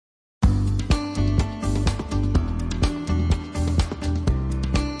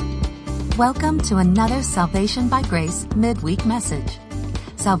Welcome to another Salvation by Grace midweek message.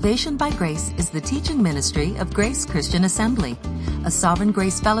 Salvation by Grace is the teaching ministry of Grace Christian Assembly, a Sovereign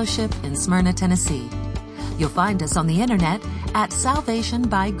Grace Fellowship in Smyrna, Tennessee. You'll find us on the internet at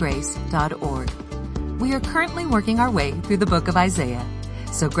salvationbygrace.org. We are currently working our way through the book of Isaiah,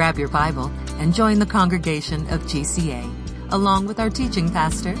 so grab your Bible and join the congregation of GCA, along with our teaching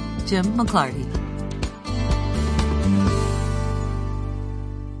pastor, Jim McClarty.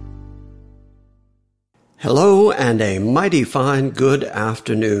 Hello and a mighty fine good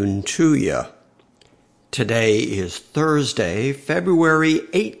afternoon to you. Today is Thursday, February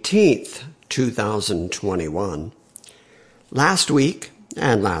 18th, 2021. Last week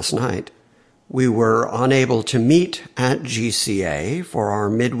and last night, we were unable to meet at GCA for our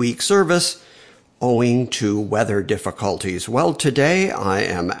midweek service owing to weather difficulties. Well, today I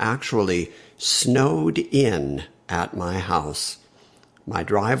am actually snowed in at my house. My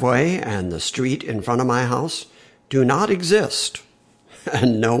driveway and the street in front of my house do not exist,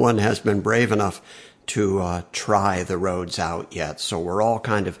 and no one has been brave enough to try the roads out yet. So we're all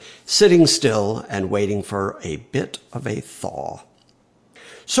kind of sitting still and waiting for a bit of a thaw.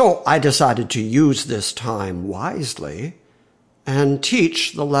 So I decided to use this time wisely and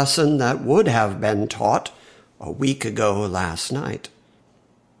teach the lesson that would have been taught a week ago last night,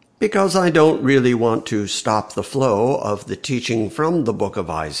 because I don't really want to stop the flow of the teaching from the book of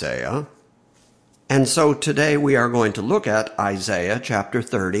Isaiah. And so today we are going to look at Isaiah chapter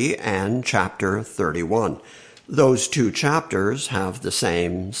 30 and chapter 31. Those two chapters have the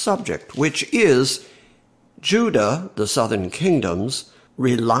same subject, which is Judah, the southern kingdom's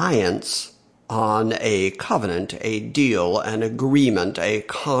reliance on a covenant, a deal, an agreement, a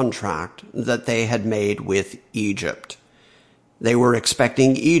contract that they had made with Egypt. They were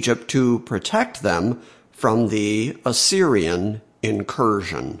expecting Egypt to protect them from the Assyrian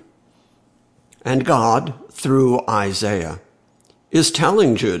incursion. And God, through Isaiah, is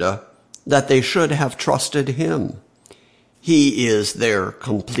telling Judah that they should have trusted him. He is their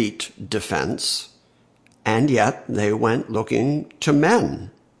complete defense. And yet they went looking to men,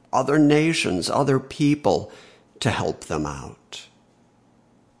 other nations, other people to help them out.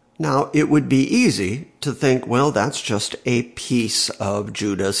 Now, it would be easy to think, well, that's just a piece of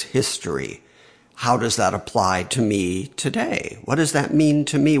Judah's history. How does that apply to me today? What does that mean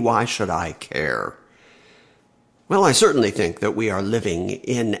to me? Why should I care? Well, I certainly think that we are living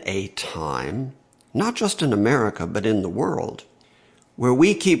in a time, not just in America, but in the world, where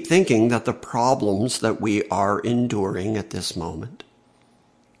we keep thinking that the problems that we are enduring at this moment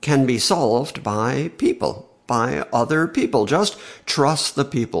can be solved by people, by other people. Just trust the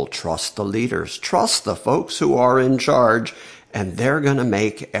people, trust the leaders, trust the folks who are in charge, and they're going to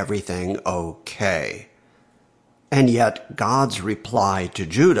make everything okay. And yet God's reply to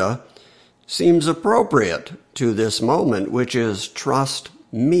Judah seems appropriate to this moment, which is trust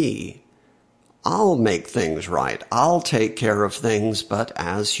me. I'll make things right. I'll take care of things, but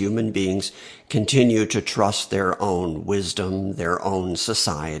as human beings continue to trust their own wisdom, their own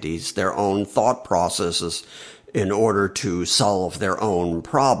societies, their own thought processes in order to solve their own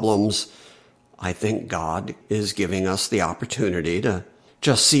problems, I think God is giving us the opportunity to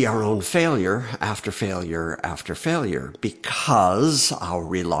just see our own failure after failure after failure, because our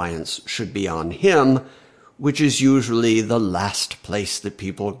reliance should be on him, which is usually the last place that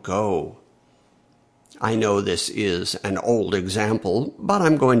people go. I know this is an old example, but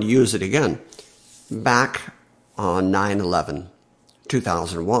I'm going to use it again. Back on 9/11,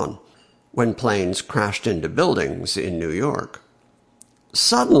 2001, when planes crashed into buildings in New York,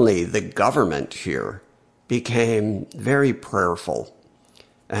 suddenly the government here became very prayerful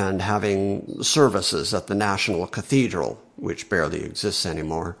and having services at the National Cathedral, which barely exists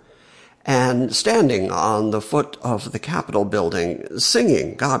anymore, and standing on the foot of the Capitol building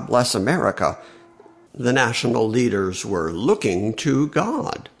singing "God Bless America." The national leaders were looking to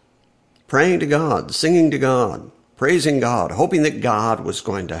God, praying to God, singing to God, praising God, hoping that God was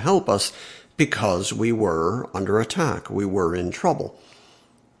going to help us because we were under attack. We were in trouble.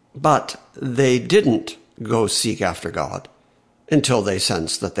 But they didn't go seek after God until they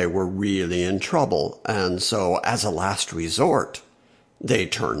sensed that they were really in trouble. And so as a last resort, they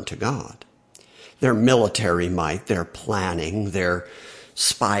turned to God. Their military might, their planning, their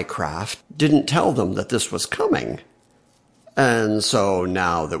spycraft didn't tell them that this was coming. And so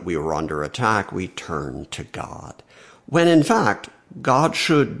now that we were under attack, we turned to God. When in fact, God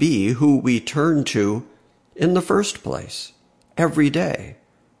should be who we turn to in the first place, every day,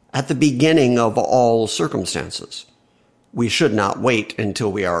 at the beginning of all circumstances. We should not wait until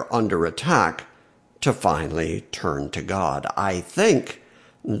we are under attack to finally turn to God. I think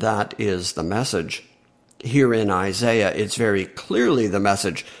That is the message. Here in Isaiah, it's very clearly the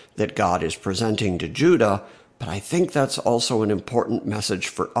message that God is presenting to Judah, but I think that's also an important message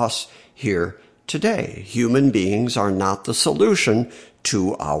for us here today. Human beings are not the solution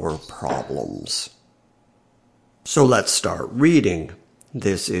to our problems. So let's start reading.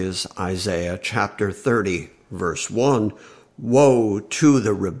 This is Isaiah chapter 30, verse 1. Woe to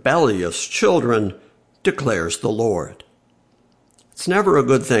the rebellious children, declares the Lord. It's never a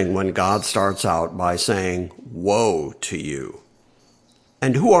good thing when God starts out by saying, woe to you.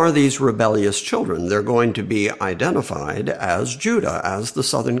 And who are these rebellious children? They're going to be identified as Judah, as the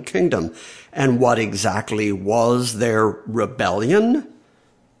southern kingdom. And what exactly was their rebellion?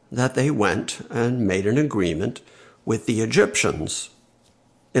 That they went and made an agreement with the Egyptians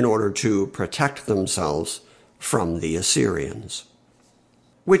in order to protect themselves from the Assyrians.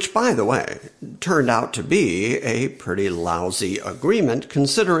 Which, by the way, turned out to be a pretty lousy agreement,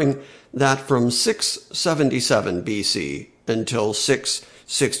 considering that from 677 BC until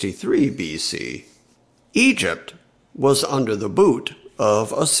 663 BC, Egypt was under the boot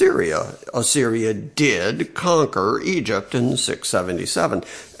of Assyria. Assyria did conquer Egypt in 677,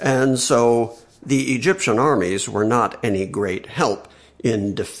 and so the Egyptian armies were not any great help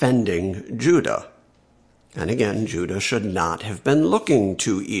in defending Judah. And again, Judah should not have been looking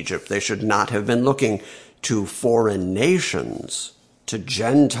to Egypt. They should not have been looking to foreign nations, to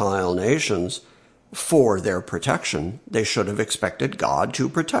Gentile nations, for their protection. They should have expected God to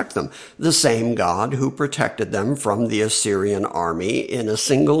protect them. The same God who protected them from the Assyrian army in a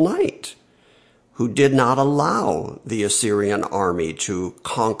single night, who did not allow the Assyrian army to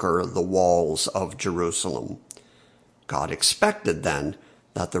conquer the walls of Jerusalem. God expected then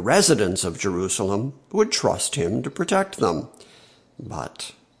that the residents of Jerusalem would trust him to protect them.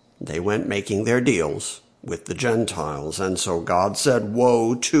 But they went making their deals with the Gentiles, and so God said,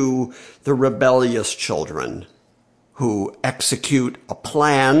 woe to the rebellious children who execute a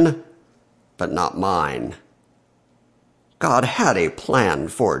plan, but not mine. God had a plan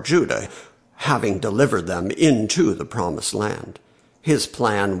for Judah, having delivered them into the promised land. His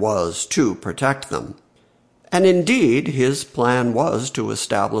plan was to protect them. And indeed, his plan was to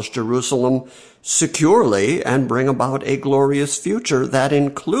establish Jerusalem securely and bring about a glorious future that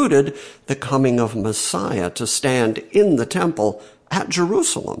included the coming of Messiah to stand in the temple at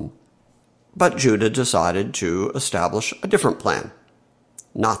Jerusalem. But Judah decided to establish a different plan,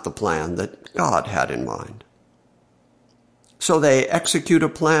 not the plan that God had in mind. So they execute a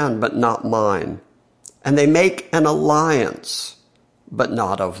plan, but not mine. And they make an alliance, but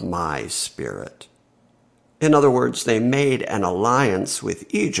not of my spirit. In other words, they made an alliance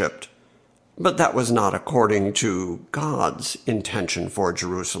with Egypt, but that was not according to God's intention for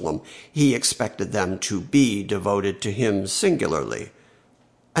Jerusalem. He expected them to be devoted to him singularly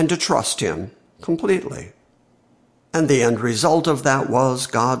and to trust him completely. And the end result of that was,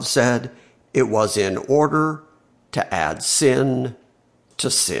 God said, it was in order to add sin to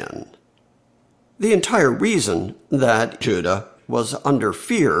sin. The entire reason that Judah was under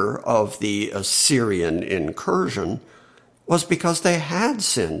fear of the Assyrian incursion was because they had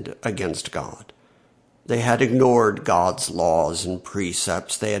sinned against God. They had ignored God's laws and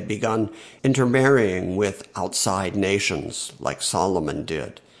precepts. They had begun intermarrying with outside nations, like Solomon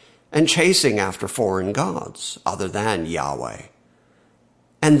did, and chasing after foreign gods other than Yahweh.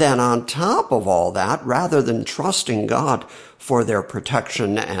 And then on top of all that, rather than trusting God for their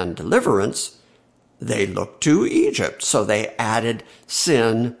protection and deliverance, they looked to Egypt, so they added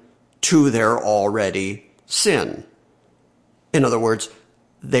sin to their already sin. In other words,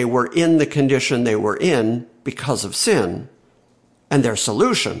 they were in the condition they were in because of sin, and their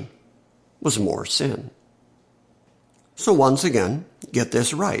solution was more sin. So once again, get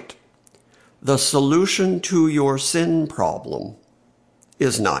this right. The solution to your sin problem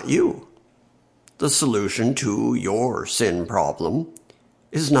is not you. The solution to your sin problem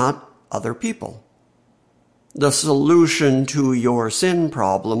is not other people. The solution to your sin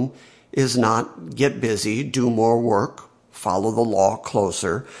problem is not get busy, do more work, follow the law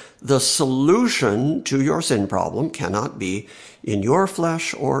closer. The solution to your sin problem cannot be in your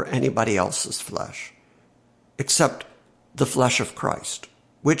flesh or anybody else's flesh, except the flesh of Christ,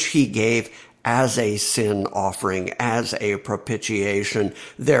 which he gave as a sin offering, as a propitiation.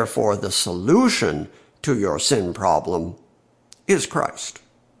 Therefore, the solution to your sin problem is Christ.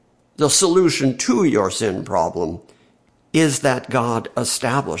 The solution to your sin problem is that God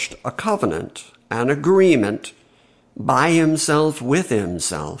established a covenant, an agreement by himself with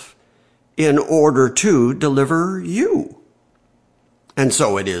himself in order to deliver you. And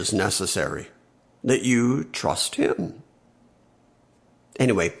so it is necessary that you trust him.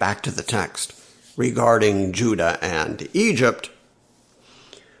 Anyway, back to the text regarding Judah and Egypt.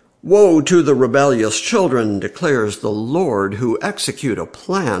 Woe to the rebellious children, declares the Lord, who execute a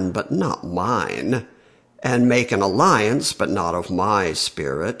plan, but not mine, and make an alliance, but not of my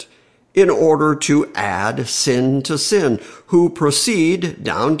spirit, in order to add sin to sin, who proceed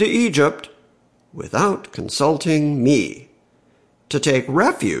down to Egypt without consulting me, to take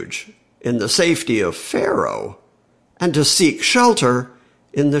refuge in the safety of Pharaoh, and to seek shelter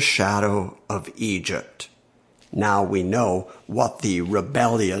in the shadow of Egypt. Now we know what the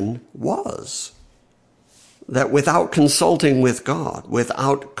rebellion was. That without consulting with God,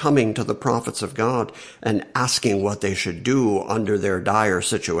 without coming to the prophets of God and asking what they should do under their dire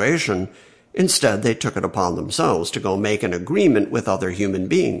situation, instead they took it upon themselves to go make an agreement with other human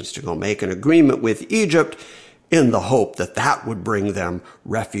beings, to go make an agreement with Egypt in the hope that that would bring them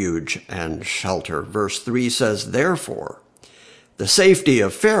refuge and shelter. Verse 3 says, therefore, the safety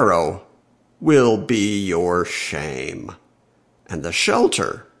of Pharaoh will be your shame, and the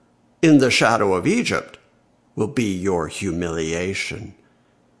shelter in the shadow of Egypt will be your humiliation.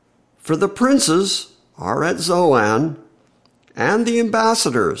 For the princes are at Zoan, and the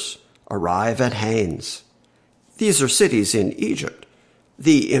ambassadors arrive at Hanes. These are cities in Egypt.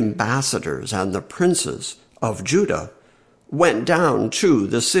 The ambassadors and the princes of Judah went down to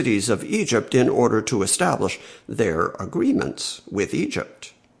the cities of Egypt in order to establish their agreements with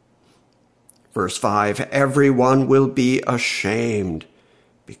Egypt. Verse 5, everyone will be ashamed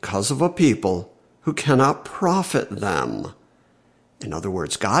because of a people who cannot profit them. In other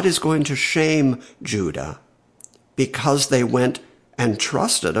words, God is going to shame Judah because they went and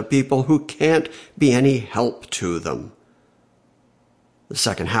trusted a people who can't be any help to them. The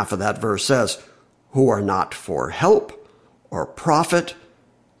second half of that verse says, who are not for help or profit,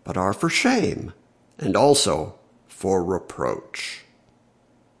 but are for shame and also for reproach.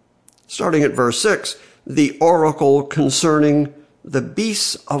 Starting at verse 6, the oracle concerning the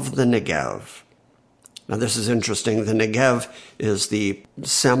beasts of the Negev. Now this is interesting. The Negev is the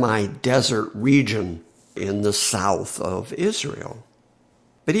semi-desert region in the south of Israel.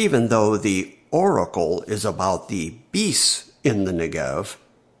 But even though the oracle is about the beasts in the Negev,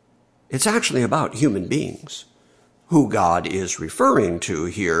 it's actually about human beings, who God is referring to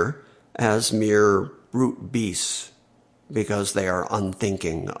here as mere brute beasts, because they are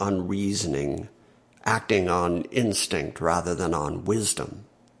unthinking, unreasoning, acting on instinct rather than on wisdom.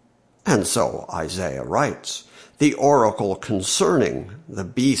 And so Isaiah writes, the oracle concerning the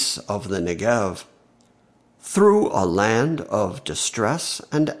beasts of the Negev, through a land of distress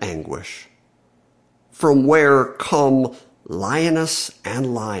and anguish, from where come lioness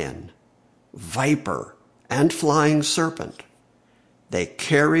and lion, viper and flying serpent. They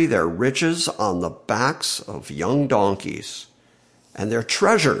carry their riches on the backs of young donkeys, and their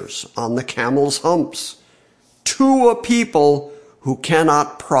treasures on the camels' humps, to a people who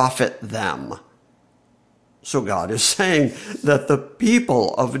cannot profit them. So God is saying that the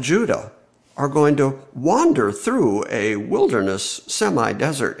people of Judah are going to wander through a wilderness,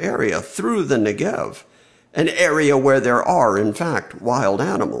 semi-desert area, through the Negev, an area where there are, in fact, wild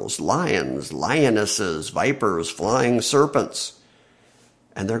animals, lions, lionesses, vipers, flying serpents.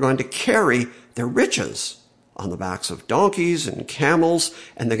 And they're going to carry their riches on the backs of donkeys and camels,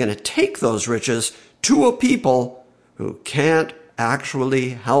 and they're going to take those riches to a people who can't actually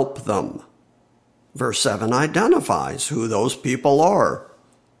help them. Verse 7 identifies who those people are.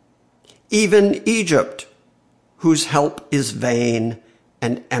 Even Egypt, whose help is vain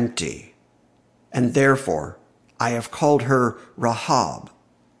and empty. And therefore I have called her Rahab,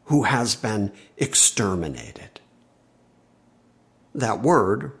 who has been exterminated. That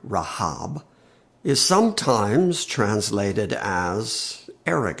word, Rahab, is sometimes translated as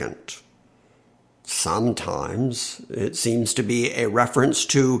arrogant. Sometimes it seems to be a reference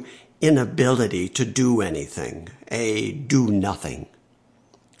to inability to do anything, a do-nothing.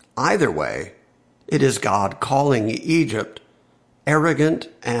 Either way, it is God calling Egypt arrogant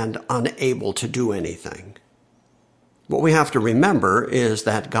and unable to do anything. What we have to remember is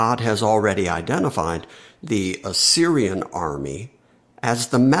that God has already identified the Assyrian army as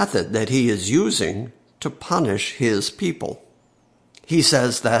the method that he is using to punish his people. He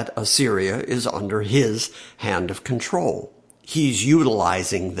says that Assyria is under his hand of control. He's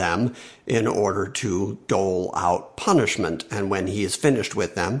utilizing them in order to dole out punishment, and when he is finished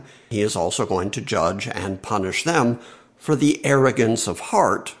with them, he is also going to judge and punish them for the arrogance of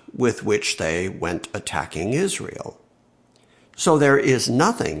heart with which they went attacking Israel. So there is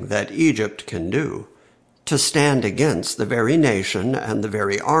nothing that Egypt can do to stand against the very nation and the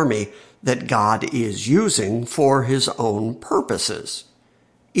very army that God is using for his own purposes.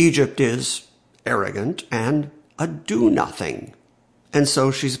 Egypt is arrogant and a do-nothing, and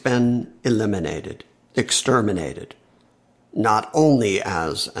so she's been eliminated, exterminated, not only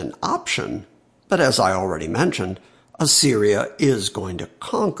as an option, but as I already mentioned, Assyria is going to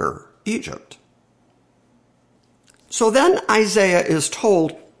conquer Egypt. So then Isaiah is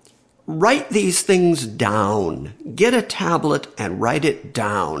told, write these things down. Get a tablet and write it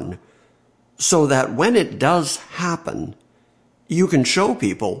down so that when it does happen, you can show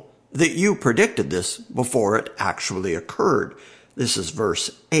people that you predicted this before it actually occurred. This is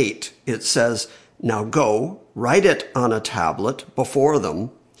verse 8. It says, now go, write it on a tablet before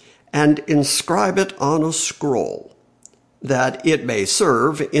them, and inscribe it on a scroll, that it may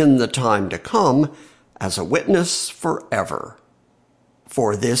serve in the time to come as a witness forever.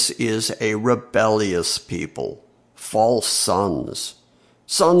 For this is a rebellious people, false sons,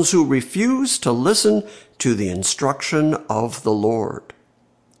 sons who refuse to listen to the instruction of the Lord,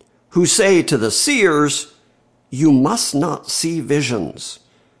 who say to the seers, you must not see visions.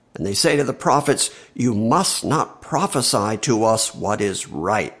 And they say to the prophets, you must not prophesy to us what is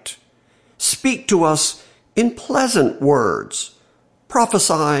right. Speak to us in pleasant words.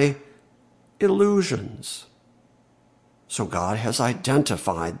 Prophesy illusions. So God has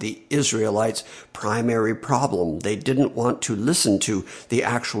identified the Israelites' primary problem. They didn't want to listen to the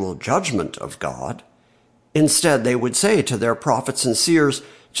actual judgment of God. Instead, they would say to their prophets and seers,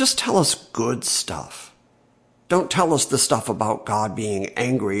 just tell us good stuff. Don't tell us the stuff about God being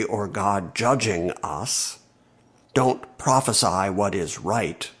angry or God judging us. Don't prophesy what is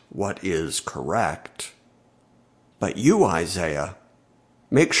right, what is correct. But you, Isaiah,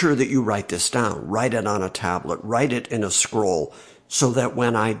 make sure that you write this down. Write it on a tablet. Write it in a scroll so that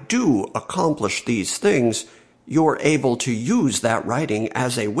when I do accomplish these things, you're able to use that writing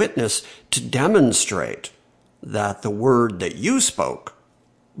as a witness to demonstrate that the word that you spoke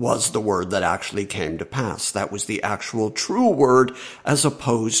was the word that actually came to pass. That was the actual true word, as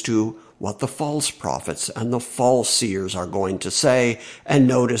opposed to what the false prophets and the false seers are going to say. And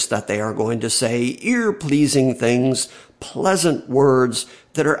notice that they are going to say ear-pleasing things, pleasant words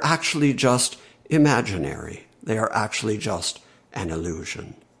that are actually just imaginary. They are actually just an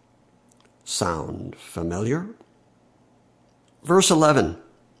illusion. Sound familiar? Verse 11.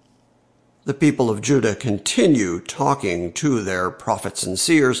 The people of Judah continue talking to their prophets and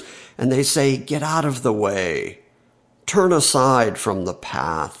seers, and they say, get out of the way. Turn aside from the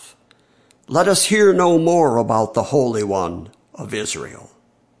path. Let us hear no more about the Holy One of Israel.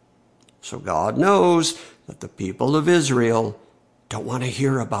 So God knows that the people of Israel don't want to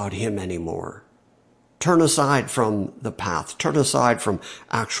hear about him anymore. Turn aside from the path. Turn aside from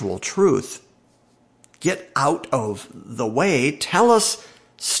actual truth. Get out of the way. Tell us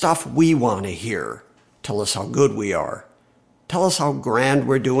stuff we want to hear. Tell us how good we are. Tell us how grand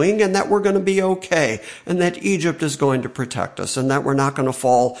we're doing and that we're going to be okay and that Egypt is going to protect us and that we're not going to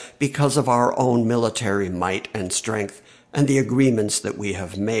fall because of our own military might and strength and the agreements that we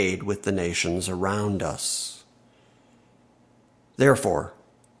have made with the nations around us. Therefore,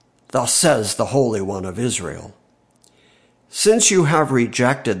 thus says the Holy One of Israel, since you have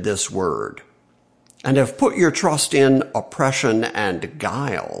rejected this word, and have put your trust in oppression and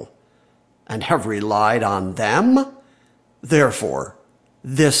guile, and have relied on them, therefore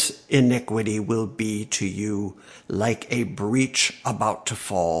this iniquity will be to you like a breach about to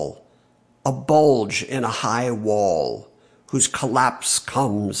fall, a bulge in a high wall, whose collapse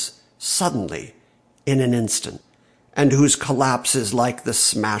comes suddenly in an instant, and whose collapse is like the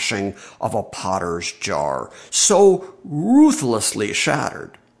smashing of a potter's jar, so ruthlessly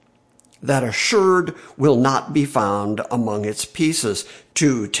shattered that a sherd will not be found among its pieces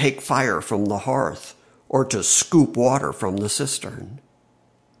to take fire from the hearth or to scoop water from the cistern.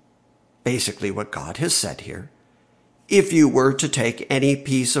 Basically what God has said here, if you were to take any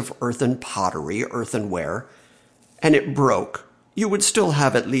piece of earthen pottery, earthenware, and it broke, you would still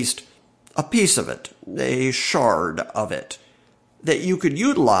have at least a piece of it, a shard of it, that you could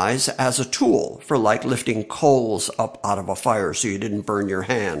utilize as a tool for like lifting coals up out of a fire so you didn't burn your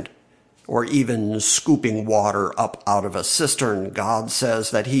hand, or even scooping water up out of a cistern. God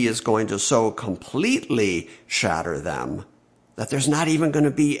says that he is going to so completely shatter them that there's not even going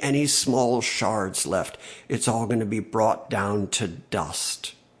to be any small shards left. It's all going to be brought down to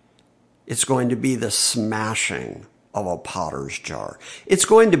dust. It's going to be the smashing of a potter's jar. It's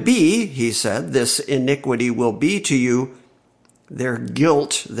going to be, he said, this iniquity will be to you, their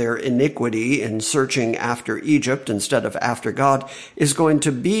guilt, their iniquity in searching after Egypt instead of after God is going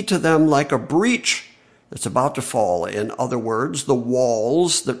to be to them like a breach that's about to fall. In other words, the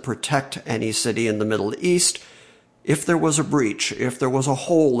walls that protect any city in the Middle East if there was a breach, if there was a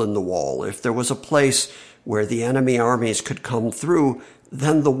hole in the wall, if there was a place where the enemy armies could come through,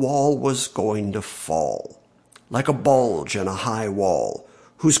 then the wall was going to fall, like a bulge in a high wall,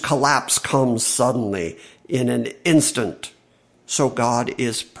 whose collapse comes suddenly in an instant. So God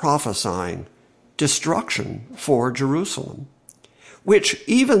is prophesying destruction for Jerusalem, which,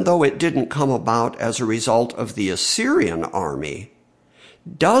 even though it didn't come about as a result of the Assyrian army,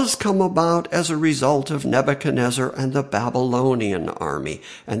 does come about as a result of Nebuchadnezzar and the Babylonian army,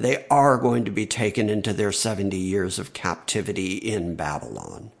 and they are going to be taken into their 70 years of captivity in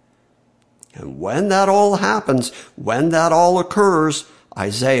Babylon. And when that all happens, when that all occurs,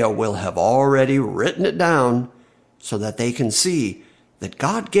 Isaiah will have already written it down so that they can see that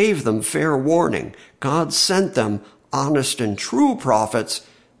God gave them fair warning. God sent them honest and true prophets,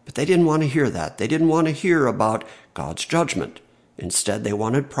 but they didn't want to hear that. They didn't want to hear about God's judgment. Instead, they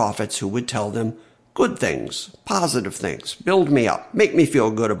wanted prophets who would tell them good things, positive things, build me up, make me feel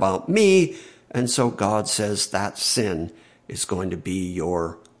good about me. And so God says that sin is going to be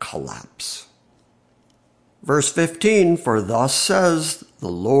your collapse. Verse 15, for thus says the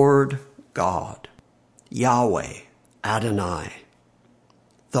Lord God, Yahweh, Adonai,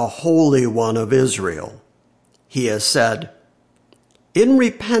 the Holy One of Israel. He has said, in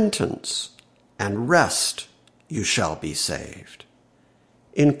repentance and rest you shall be saved.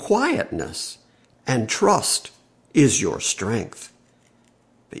 In quietness and trust is your strength.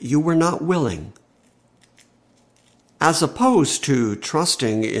 But you were not willing. As opposed to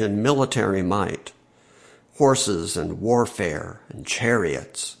trusting in military might, horses and warfare and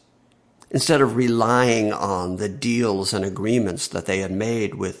chariots, instead of relying on the deals and agreements that they had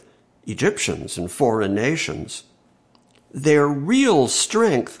made with Egyptians and foreign nations, their real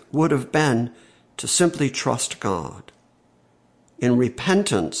strength would have been to simply trust God. In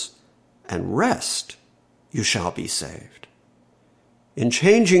repentance and rest, you shall be saved. In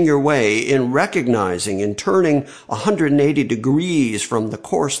changing your way, in recognizing, in turning 180 degrees from the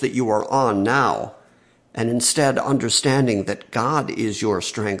course that you are on now, and instead understanding that God is your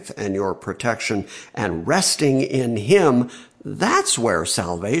strength and your protection, and resting in Him, that's where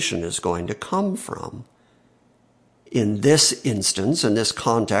salvation is going to come from. In this instance, in this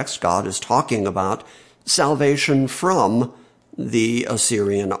context, God is talking about salvation from the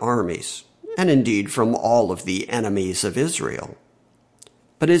Assyrian armies, and indeed from all of the enemies of Israel.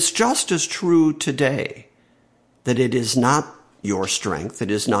 But it's just as true today that it is not your strength, it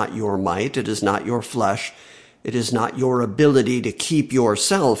is not your might, it is not your flesh, it is not your ability to keep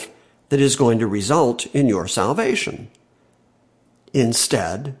yourself that is going to result in your salvation.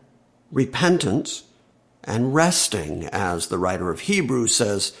 Instead, repentance and resting, as the writer of Hebrews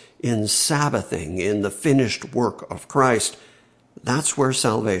says, in Sabbathing, in the finished work of Christ, that's where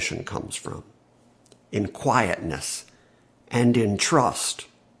salvation comes from. In quietness and in trust.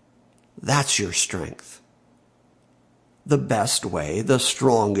 That's your strength. The best way, the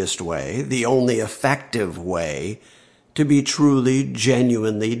strongest way, the only effective way to be truly,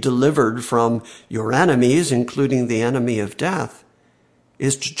 genuinely delivered from your enemies, including the enemy of death,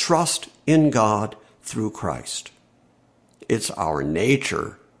 is to trust in God through Christ. It's our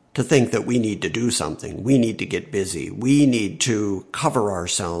nature to think that we need to do something. We need to get busy. We need to cover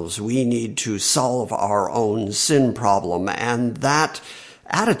ourselves. We need to solve our own sin problem. And that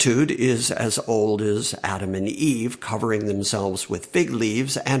attitude is as old as Adam and Eve covering themselves with fig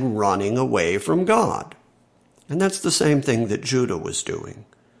leaves and running away from God. And that's the same thing that Judah was doing,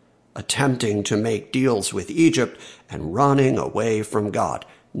 attempting to make deals with Egypt and running away from God,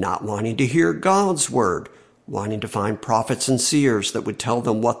 not wanting to hear God's word, wanting to find prophets and seers that would tell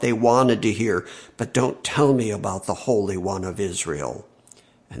them what they wanted to hear, but don't tell me about the Holy One of Israel.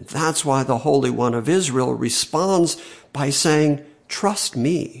 And that's why the Holy One of Israel responds by saying, trust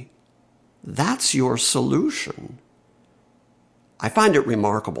me. That's your solution. I find it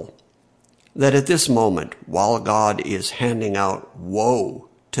remarkable that at this moment, while God is handing out woe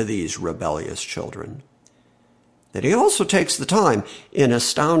to these rebellious children, that He also takes the time in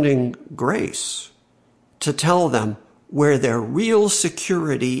astounding grace to tell them where their real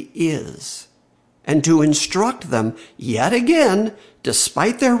security is, and to instruct them yet again,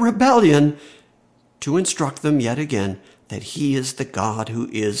 despite their rebellion, to instruct them yet again that He is the God who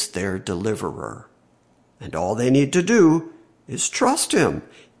is their deliverer. And all they need to do is trust Him.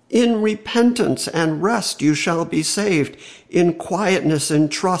 In repentance and rest you shall be saved. In quietness and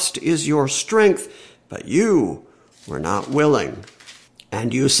trust is your strength. But you were not willing.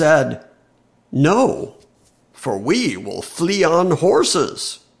 And you said, no, for we will flee on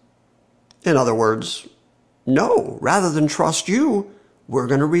horses. In other words, no, rather than trust you, we're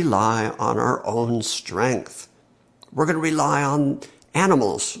going to rely on our own strength. We're going to rely on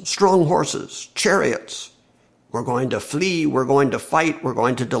animals, strong horses, chariots. We're going to flee, we're going to fight, we're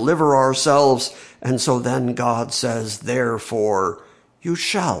going to deliver ourselves. And so then God says, therefore, you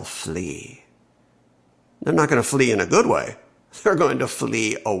shall flee. They're not going to flee in a good way. They're going to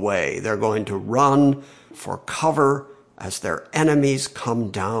flee away. They're going to run for cover as their enemies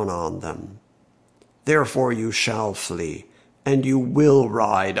come down on them. Therefore you shall flee, and you will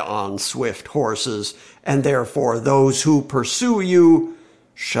ride on swift horses, and therefore those who pursue you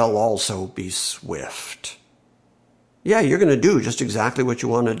shall also be swift. Yeah, you're going to do just exactly what you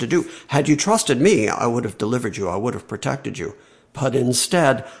wanted to do. Had you trusted me, I would have delivered you. I would have protected you. But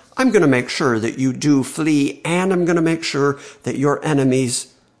instead, I'm going to make sure that you do flee, and I'm going to make sure that your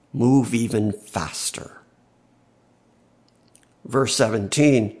enemies move even faster. Verse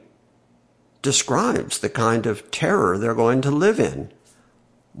 17 describes the kind of terror they're going to live in.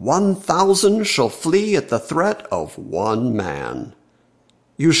 1,000 shall flee at the threat of one man.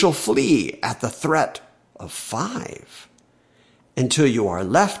 You shall flee at the threat of 5, until you are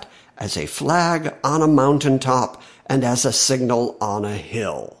left as a flag on a mountaintop and as a signal on a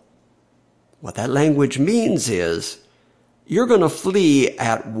hill. What that language means is, you're going to flee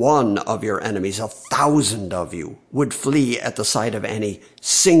at one of your enemies. 1,000 of you would flee at the sight of any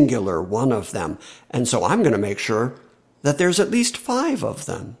singular one of them. And so I'm going to make sure that there's at least 5 of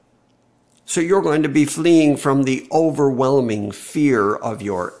them. So you're going to be fleeing from the overwhelming fear of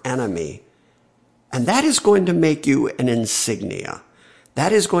your enemy. And that is going to make you an insignia.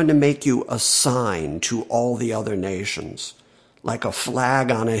 That is going to make you a sign to all the other nations. Like a flag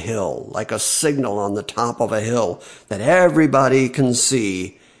on a hill, like a signal on the top of a hill that everybody can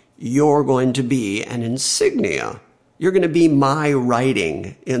see. You're going to be an insignia. You're going to be my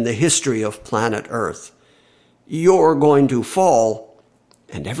writing in the history of planet Earth. You're going to fall,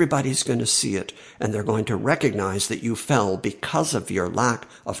 and everybody's going to see it, and they're going to recognize that you fell because of your lack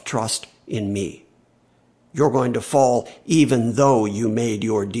of trust in me. You're going to fall even though you made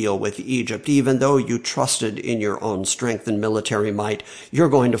your deal with Egypt, even though you trusted in your own strength and military might. You're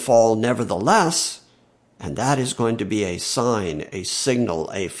going to fall nevertheless, and that is going to be a sign, a signal,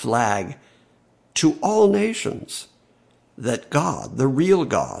 a flag to all nations that God, the real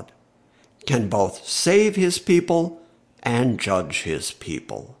God, can both save his people and judge his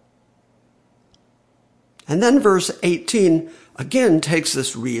people. And then verse 18 again takes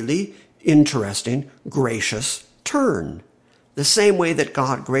this really interesting, gracious turn. The same way that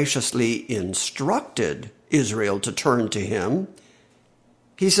God graciously instructed Israel to turn to him,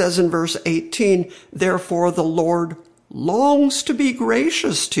 he says in verse 18, therefore the Lord longs to be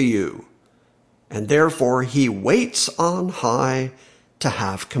gracious to you, and therefore he waits on high to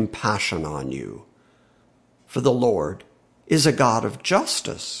have compassion on you. For the Lord is a God of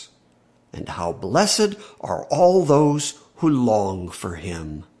justice, and how blessed are all those who long for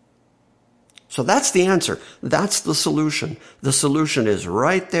him. So that's the answer. That's the solution. The solution is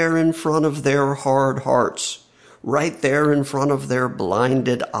right there in front of their hard hearts, right there in front of their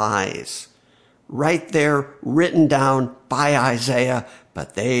blinded eyes, right there written down by Isaiah,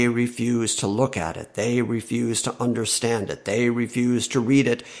 but they refuse to look at it. They refuse to understand it. They refuse to read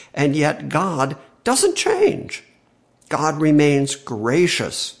it. And yet God doesn't change. God remains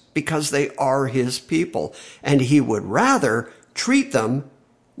gracious because they are his people, and he would rather treat them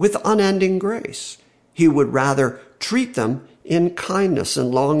with unending grace. He would rather treat them in kindness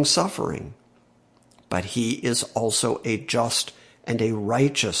and long-suffering. But he is also a just and a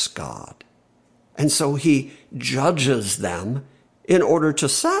righteous God. And so he judges them in order to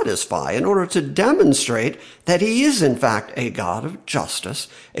satisfy, in order to demonstrate that he is in fact a God of justice,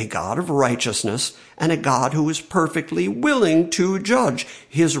 a God of righteousness, and a God who is perfectly willing to judge.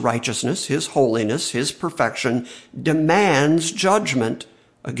 His righteousness, his holiness, his perfection demands judgment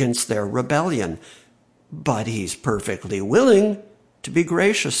against their rebellion. But he's perfectly willing to be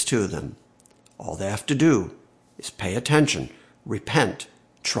gracious to them. All they have to do is pay attention, repent,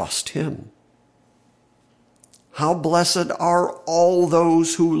 trust him. How blessed are all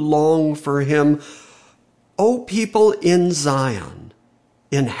those who long for him. O people in Zion,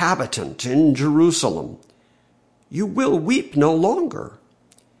 inhabitant in Jerusalem, you will weep no longer.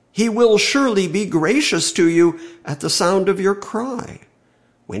 He will surely be gracious to you at the sound of your cry.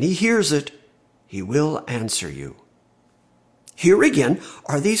 When he hears it, he will answer you. Here again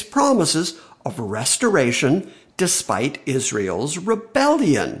are these promises of restoration despite Israel's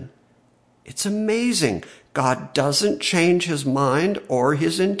rebellion. It's amazing. God doesn't change his mind or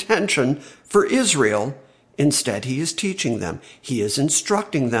his intention for Israel. Instead, he is teaching them. He is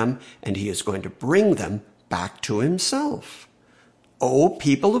instructing them, and he is going to bring them back to himself. O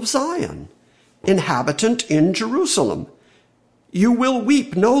people of Zion, inhabitant in Jerusalem. You will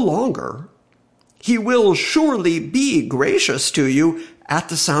weep no longer. He will surely be gracious to you at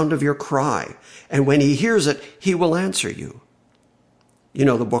the sound of your cry, and when he hears it, he will answer you. You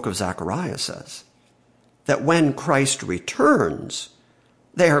know, the book of Zechariah says that when Christ returns,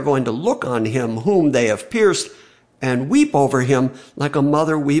 they are going to look on him whom they have pierced and weep over him like a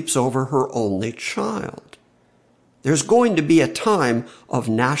mother weeps over her only child. There's going to be a time of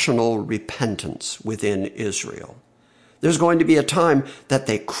national repentance within Israel. There's going to be a time that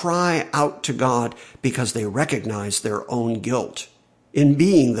they cry out to God because they recognize their own guilt in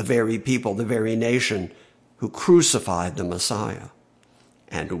being the very people, the very nation who crucified the Messiah.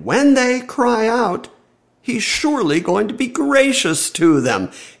 And when they cry out, he's surely going to be gracious to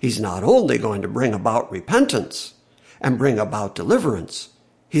them. He's not only going to bring about repentance and bring about deliverance,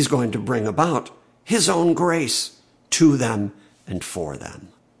 he's going to bring about his own grace to them and for them.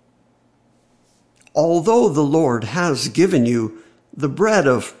 Although the Lord has given you the bread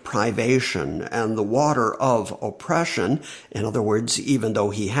of privation and the water of oppression, in other words, even though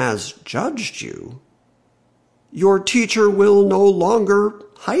he has judged you, your teacher will no longer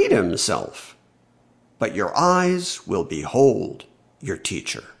hide himself, but your eyes will behold your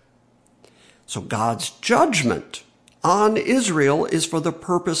teacher. So God's judgment on Israel is for the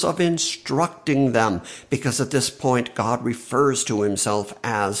purpose of instructing them, because at this point God refers to himself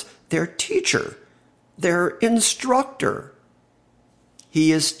as their teacher, their instructor.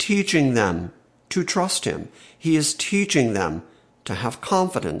 He is teaching them to trust him. He is teaching them to have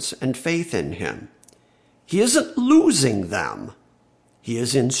confidence and faith in him. He isn't losing them. He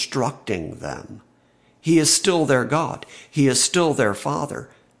is instructing them. He is still their God. He is still their Father.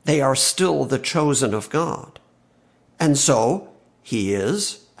 They are still the chosen of God. And so he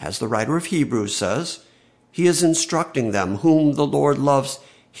is, as the writer of Hebrews says, he is instructing them. Whom the Lord loves,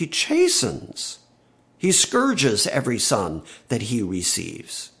 he chastens. He scourges every son that he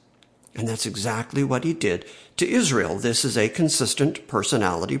receives. And that's exactly what he did to Israel. This is a consistent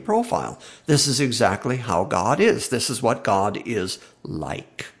personality profile. This is exactly how God is. This is what God is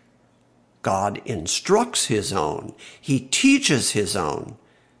like. God instructs his own. He teaches his own.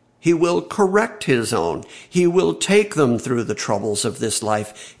 He will correct his own. He will take them through the troubles of this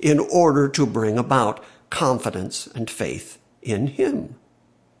life in order to bring about confidence and faith in him.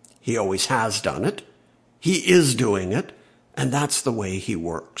 He always has done it. He is doing it, and that's the way he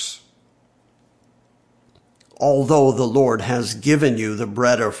works. Although the Lord has given you the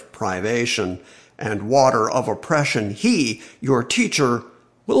bread of privation and water of oppression, he, your teacher,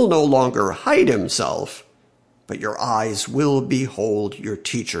 will no longer hide himself, but your eyes will behold your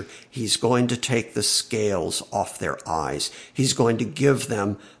teacher. He's going to take the scales off their eyes. He's going to give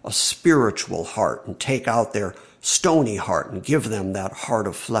them a spiritual heart and take out their stony heart and give them that heart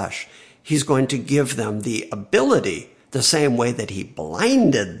of flesh. He's going to give them the ability, the same way that he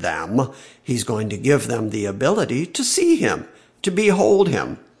blinded them, he's going to give them the ability to see him, to behold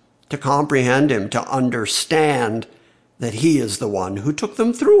him, to comprehend him, to understand that he is the one who took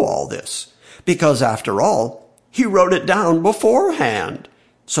them through all this. Because after all, he wrote it down beforehand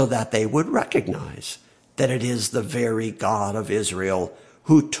so that they would recognize that it is the very God of Israel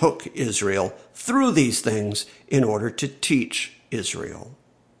who took Israel through these things in order to teach Israel.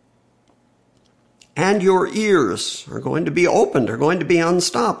 And your ears are going to be opened, are going to be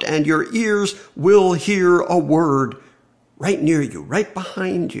unstopped, and your ears will hear a word right near you, right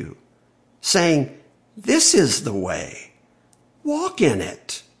behind you, saying, "This is the way. Walk in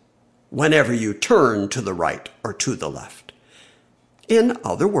it," whenever you turn to the right or to the left. In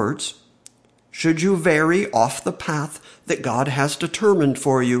other words, should you vary off the path that God has determined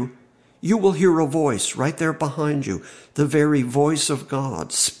for you, you will hear a voice right there behind you, the very voice of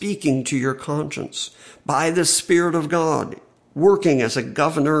God speaking to your conscience. By the Spirit of God working as a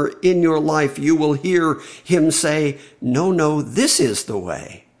governor in your life, you will hear him say, no, this is the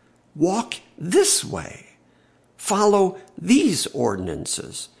way. Walk this way. Follow these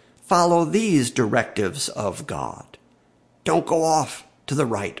ordinances. Follow these directives of God. Don't go off to the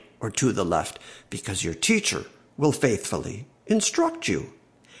right or to the left, because your teacher will faithfully instruct you.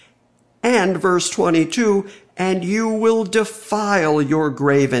 And verse 22, and you will defile your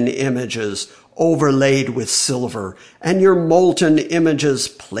graven images overlaid with silver, and your molten images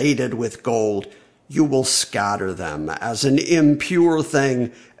plated with gold. You will scatter them as an impure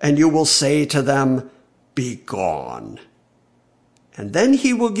thing, and you will say to them, "Be gone." And then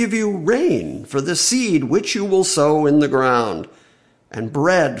he will give you rain for the seed which you will sow in the ground, and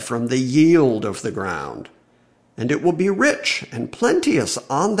bread from the yield of the ground. And it will be rich and plenteous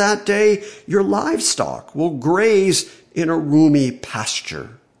on that day. Your livestock will graze in a roomy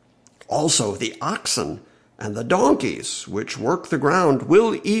pasture. Also the oxen and the donkeys which work the ground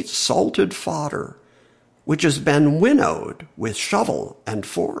will eat salted fodder, which has been winnowed with shovel and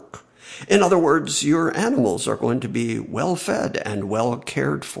fork. In other words, your animals are going to be well fed and well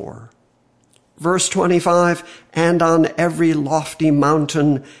cared for. Verse 25, and on every lofty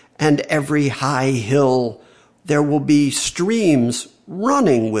mountain and every high hill there will be streams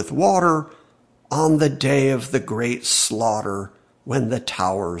running with water on the day of the great slaughter when the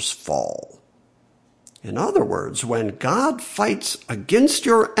towers fall. In other words, when God fights against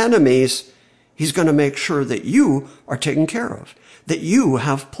your enemies, he's going to make sure that you are taken care of, that you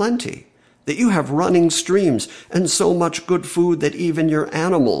have plenty, that you have running streams and so much good food that even your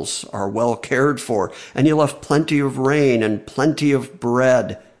animals are well cared for, and you'll have plenty of rain and plenty of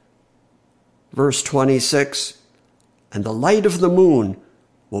bread. Verse 26, and the light of the moon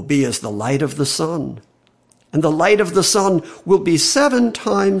will be as the light of the sun, and the light of the sun will be 7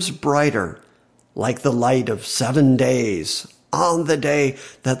 times brighter, like the light of 7 days, on the day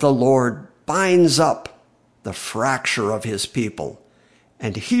that the Lord binds up the fracture of his people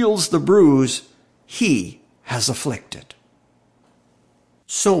and heals the bruise he has afflicted.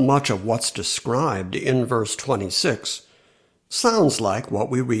 So much of what's described in verse 26 sounds like what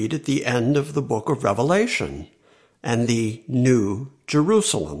we read at the end of the book of Revelation and the New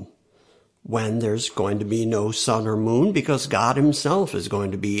Jerusalem, when there's going to be no sun or moon because God himself is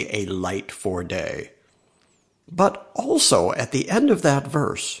going to be a light for day. But also at the end of that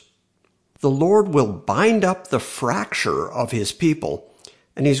verse, the Lord will bind up the fracture of his people,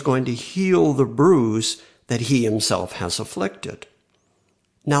 and he's going to heal the bruise that he himself has afflicted.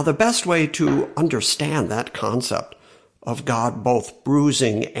 Now, the best way to understand that concept of God both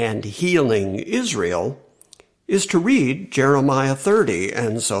bruising and healing Israel is to read Jeremiah 30,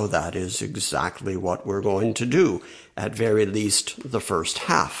 and so that is exactly what we're going to do, at very least the first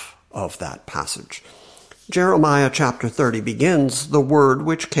half of that passage. Jeremiah chapter 30 begins, the word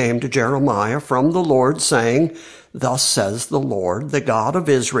which came to Jeremiah from the Lord, saying, Thus says the Lord, the God of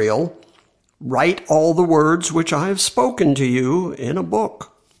Israel, write all the words which I have spoken to you in a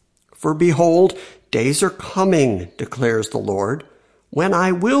book. For behold, days are coming, declares the Lord, when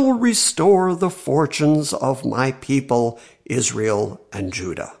I will restore the fortunes of my people, Israel and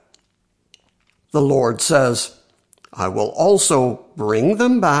Judah. The Lord says, I will also bring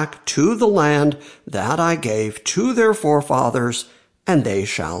them back to the land that I gave to their forefathers, and they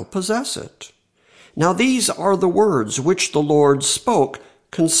shall possess it. Now these are the words which the Lord spoke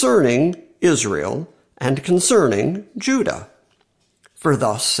concerning Israel and concerning Judah. For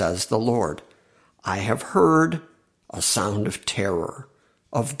thus says the Lord, I have heard a sound of terror,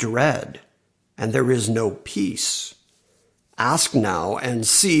 of dread, and there is no peace. Ask now and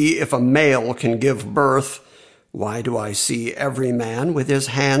see if a male can give birth. Why do I see every man with his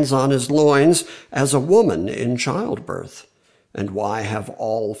hands on his loins as a woman in childbirth? And why have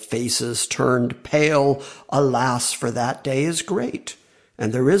all faces turned pale? Alas, for that day is great,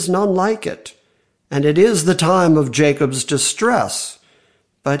 and there is none like it. And it is the time of Jacob's distress,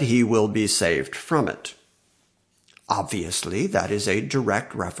 but he will be saved from it. Obviously, that is a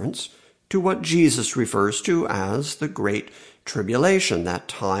direct reference to what Jesus refers to as the Great Tribulation, that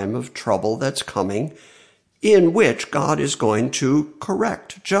time of trouble that's coming, in which God is going to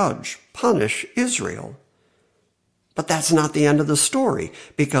correct, judge, punish Israel. But that's not the end of the story,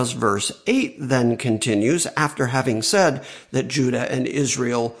 because verse 8 then continues, after having said that Judah and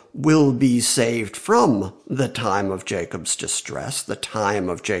Israel will be saved from the time of Jacob's distress, the time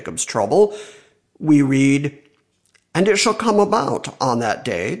of Jacob's trouble, we read, And it shall come about on that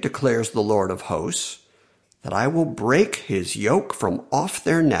day, declares the Lord of hosts, that I will break his yoke from off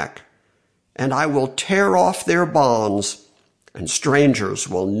their neck, and I will tear off their bonds, and strangers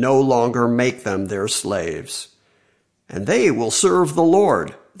will no longer make them their slaves. And they will serve the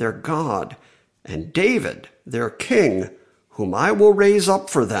Lord, their God, and David, their king, whom I will raise up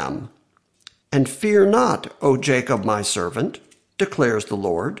for them. And fear not, O Jacob, my servant, declares the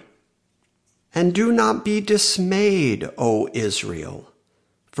Lord. And do not be dismayed, O Israel,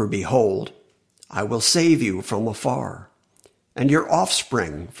 for behold, I will save you from afar, and your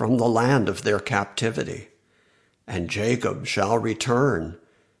offspring from the land of their captivity. And Jacob shall return,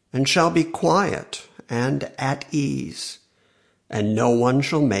 and shall be quiet and at ease, and no one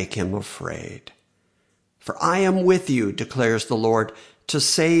shall make him afraid. For I am with you, declares the Lord, to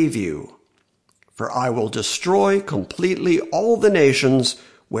save you. For I will destroy completely all the nations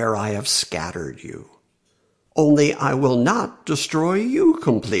where I have scattered you. Only I will not destroy you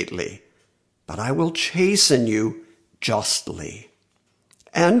completely, but I will chasten you justly,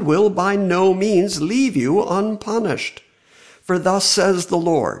 and will by no means leave you unpunished. For thus says the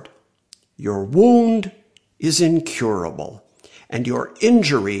Lord, Your wound is incurable, and your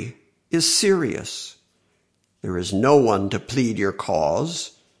injury is serious. There is no one to plead your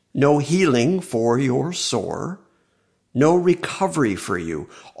cause, no healing for your sore, no recovery for you.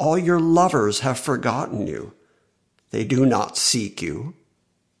 All your lovers have forgotten you. They do not seek you.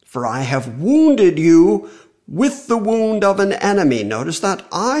 For I have wounded you with the wound of an enemy. Notice that.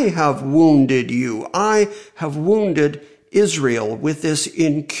 I have wounded you. I have wounded Israel with this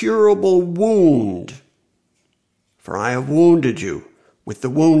incurable wound. For I have wounded you with the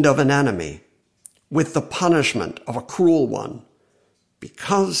wound of an enemy, with the punishment of a cruel one,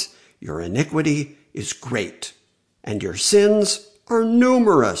 because your iniquity is great, and your sins are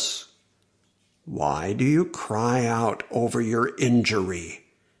numerous. Why do you cry out over your injury?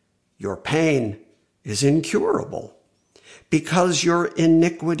 Your pain is incurable. Because your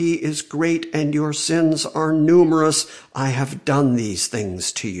iniquity is great and your sins are numerous, I have done these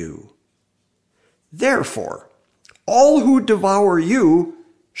things to you. Therefore, all who devour you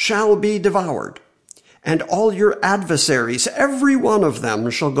shall be devoured, and all your adversaries, every one of them,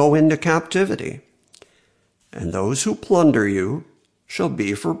 shall go into captivity. And those who plunder you shall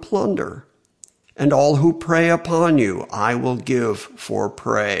be for plunder, and all who prey upon you I will give for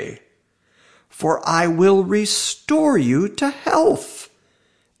prey. For I will restore you to health,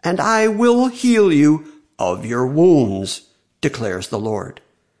 and I will heal you of your wounds, declares the Lord.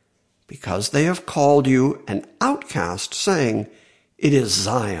 Because they have called you an outcast, saying, It is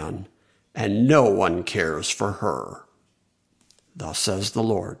Zion, and no one cares for her. Thus says the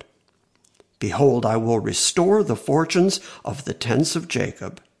Lord, Behold, I will restore the fortunes of the tents of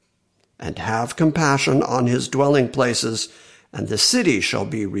Jacob, and have compassion on his dwelling places, and the city shall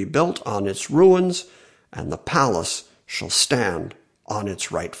be rebuilt on its ruins, and the palace shall stand on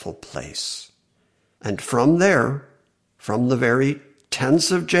its rightful place. And from there, from the very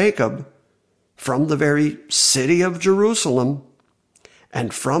tents of Jacob, from the very city of Jerusalem,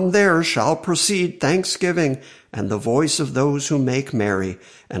 and from there shall proceed thanksgiving and the voice of those who make merry,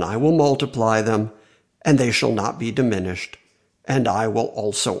 and I will multiply them, and they shall not be diminished, and I will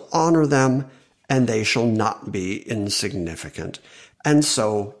also honor them, and they shall not be insignificant. And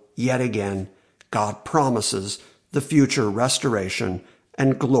so, yet again, God promises the future restoration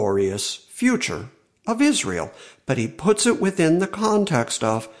and glorious future of Israel. But he puts it within the context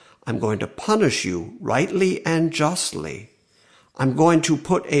of, I'm going to punish you rightly and justly. I'm going to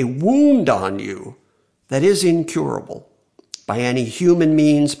put a wound on you that is incurable by any human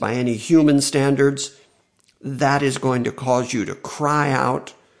means, by any human standards. That is going to cause you to cry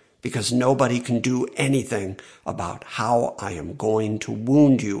out, because nobody can do anything about how I am going to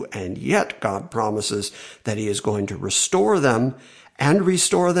wound you. And yet God promises that he is going to restore them and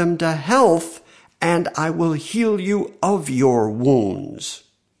restore them to health, and I will heal you of your wounds.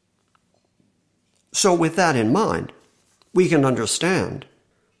 So with that in mind, we can understand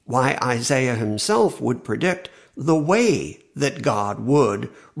why Isaiah himself would predict the way that God would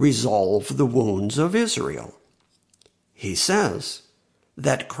resolve the wounds of Israel. He says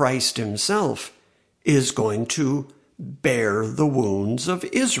that Christ himself is going to bear the wounds of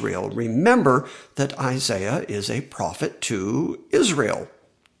Israel. Remember that Isaiah is a prophet to Israel.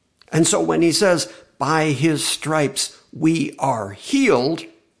 And so when he says, by his stripes we are healed,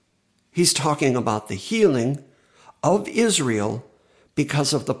 he's talking about the healing of Israel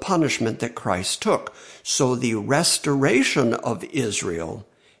because of the punishment that Christ took. So the restoration of Israel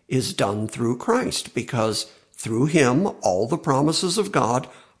is done through Christ, because through him, all the promises of God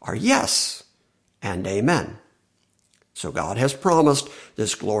are yes and amen. So God has promised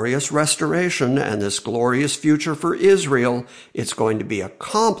this glorious restoration and this glorious future for Israel. It's going to be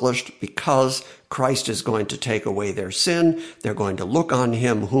accomplished because Christ is going to take away their sin. They're going to look on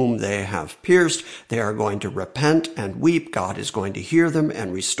him whom they have pierced. They are going to repent and weep. God is going to hear them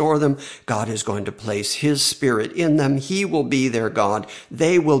and restore them. God is going to place his Spirit in them. He will be their God.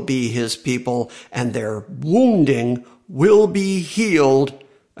 They will be his people, and their wounding will be healed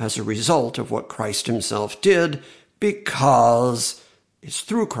as a result of what Christ himself did, because it's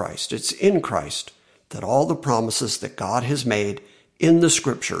through Christ, it's in Christ, that all the promises that God has made in the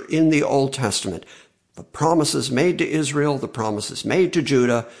Scripture, in the Old Testament, the promises made to Israel, the promises made to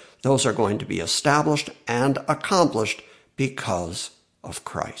Judah, those are going to be established and accomplished because of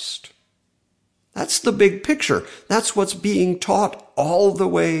Christ. That's the big picture. That's what's being taught all the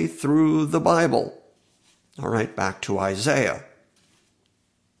way through the Bible. All right, back to Isaiah.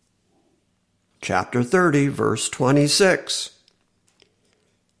 Chapter 30, verse 26.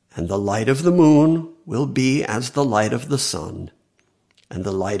 And the light of the moon will be as the light of the sun, and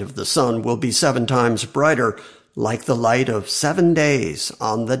the light of the sun will be 7 times brighter, like the light of 7 days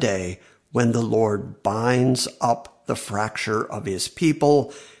on the day when the Lord binds up the fracture of his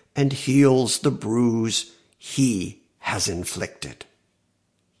people and heals the bruise he has inflicted.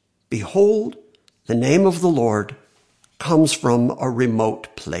 Behold, the name of the Lord comes from a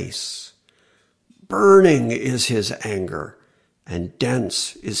remote place. Burning is his anger, and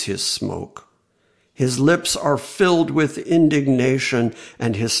dense is his smoke. His lips are filled with indignation,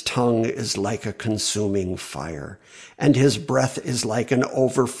 and his tongue is like a consuming fire, and his breath is like an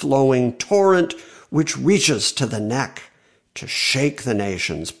overflowing torrent which reaches to the neck to shake the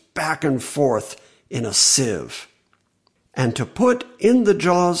nations back and forth in a sieve, and to put in the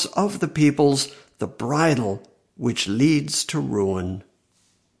jaws of the peoples the bridle which leads to ruin.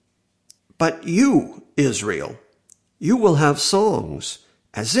 But you, Israel, you will have songs,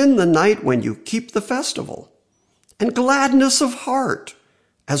 as in the night when you keep the festival, and gladness of heart,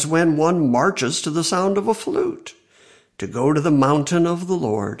 as when one marches to the sound of a flute, to go to the mountain of the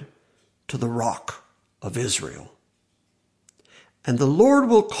Lord, to the rock of Israel. And the Lord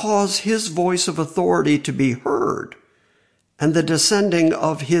will cause his voice of authority to be heard, and the descending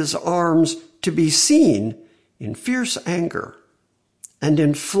of his arms to be seen in fierce anger, and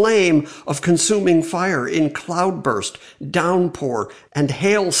in flame of consuming fire, in cloudburst, downpour, and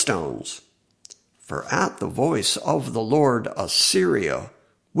hailstones. For at the voice of the Lord Assyria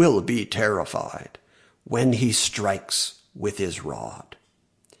will be terrified when he strikes with his rod.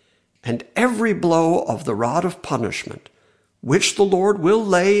 And every blow of the rod of punishment, which the Lord will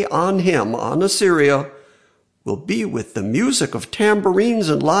lay on him, on Assyria, will be with the music of tambourines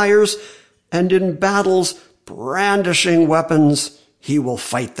and lyres, and in battles brandishing weapons he will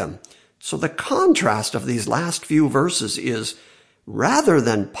fight them. So the contrast of these last few verses is, rather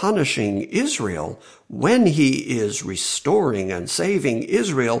than punishing Israel, when he is restoring and saving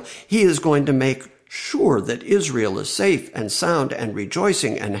Israel, he is going to make sure that Israel is safe and sound and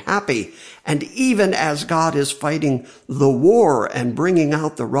rejoicing and happy. And even as God is fighting the war and bringing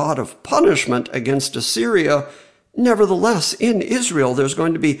out the rod of punishment against Assyria, nevertheless, in Israel, there's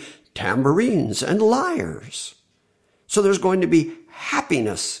going to be tambourines and lyres. So there's going to be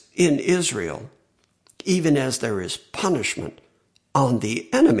happiness in Israel, even as there is punishment on the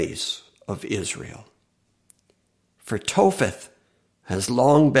enemies of Israel. For Topheth has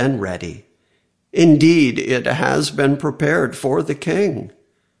long been ready. Indeed, it has been prepared for the king.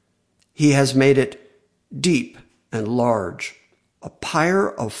 He has made it deep and large, a pyre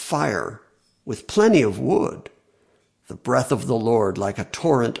of fire with plenty of wood. The breath of the Lord, like a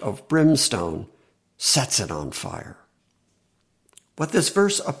torrent of brimstone, sets it on fire. What this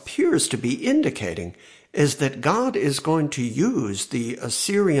verse appears to be indicating is that God is going to use the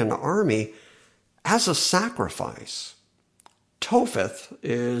Assyrian army as a sacrifice. Topheth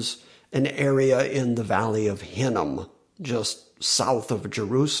is an area in the valley of Hinnom, just south of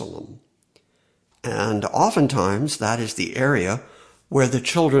Jerusalem. And oftentimes that is the area where the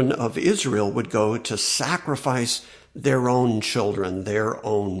children of Israel would go to sacrifice their own children, their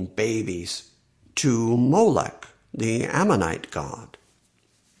own babies, to Molech, the Ammonite god.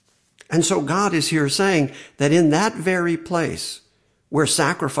 And so God is here saying that in that very place where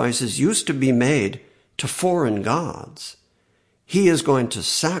sacrifices used to be made to foreign gods, he is going to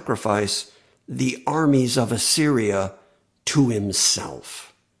sacrifice the armies of Assyria to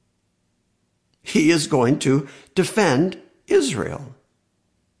himself. He is going to defend Israel.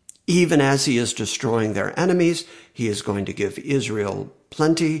 Even as he is destroying their enemies, he is going to give Israel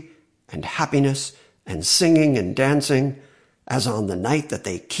plenty and happiness and singing and dancing, as on the night that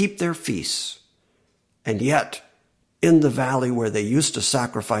they keep their feasts. And yet, in the valley where they used to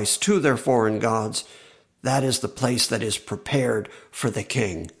sacrifice to their foreign gods, that is the place that is prepared for the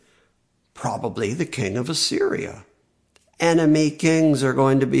king, probably the king of Assyria. Enemy kings are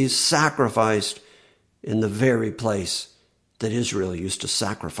going to be sacrificed in the very place that Israel used to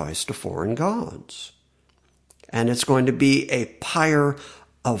sacrifice to foreign gods. And it's going to be a pyre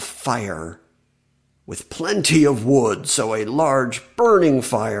of fire with plenty of wood, so a large burning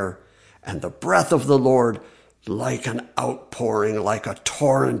fire, and the breath of the Lord, like an outpouring, like a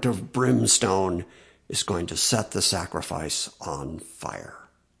torrent of brimstone, is going to set the sacrifice on fire.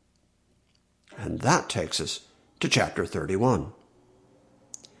 And that takes us to chapter 31.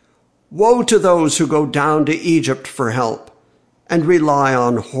 Woe to those who go down to Egypt for help, and rely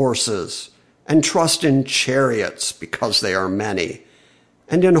on horses, and trust in chariots because they are many,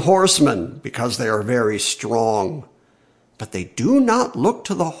 and in horsemen because they are very strong. But they do not look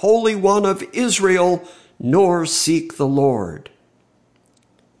to the Holy One of Israel, nor seek the Lord.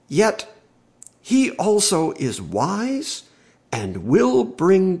 Yet he also is wise and will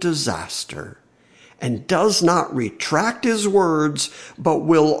bring disaster, and does not retract his words, but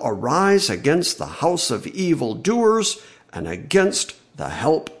will arise against the house of evildoers and against the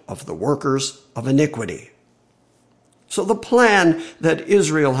help of the workers of iniquity. So the plan that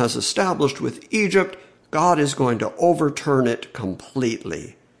Israel has established with Egypt, God is going to overturn it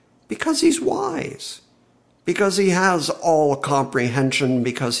completely because he's wise, because he has all comprehension,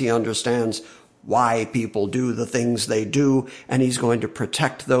 because he understands why people do the things they do, and he's going to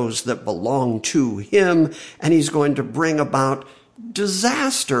protect those that belong to him, and he's going to bring about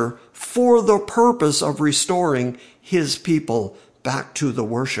disaster for the purpose of restoring his people back to the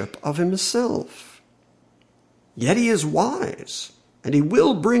worship of himself. Yet he is wise, and he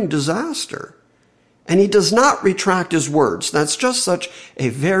will bring disaster. And he does not retract his words. That's just such a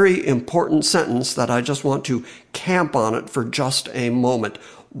very important sentence that I just want to camp on it for just a moment.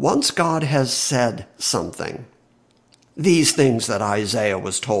 Once God has said something, these things that Isaiah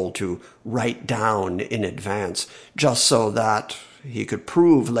was told to write down in advance, just so that he could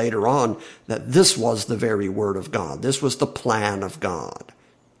prove later on that this was the very word of God. This was the plan of God.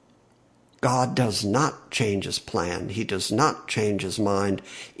 God does not change his plan. He does not change his mind.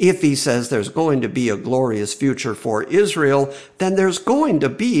 If he says there's going to be a glorious future for Israel, then there's going to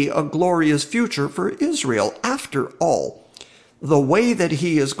be a glorious future for Israel. After all, the way that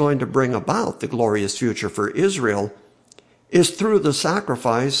he is going to bring about the glorious future for Israel is through the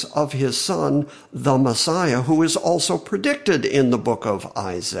sacrifice of his son, the Messiah, who is also predicted in the book of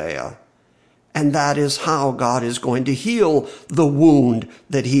Isaiah. And that is how God is going to heal the wound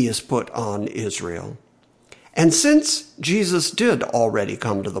that he has put on Israel. And since Jesus did already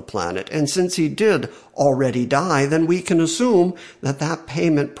come to the planet, and since he did already die, then we can assume that that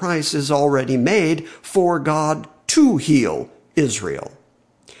payment price is already made for God to heal Israel.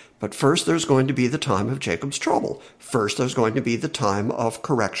 But first there's going to be the time of Jacob's trouble. First there's going to be the time of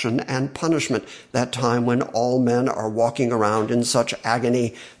correction and punishment, that time when all men are walking around in such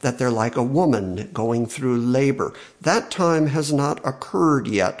agony that they're like a woman going through labor. That time has not occurred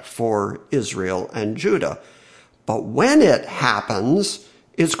yet for Israel and Judah. But when it happens,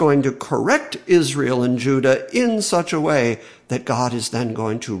 it's going to correct Israel and Judah in such a way that God is then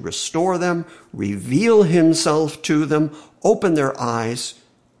going to restore them, reveal himself to them, open their eyes,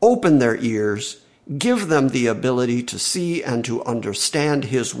 open their ears, give them the ability to see and to understand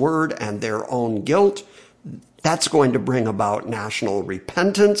his word and their own guilt. That's going to bring about national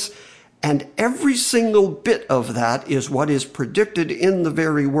repentance. And every single bit of that is what is predicted in the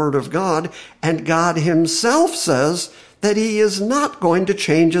very word of God. And God himself says that he is not going to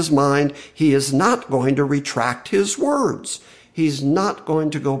change his mind. He is not going to retract his words. He's not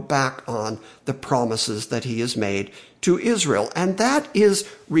going to go back on the promises that he has made to Israel. And that is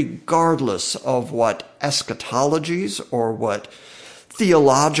regardless of what eschatologies or what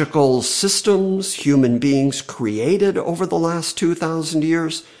theological systems human beings created over the last 2,000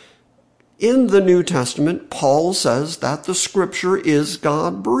 years. In the New Testament, Paul says that the scripture is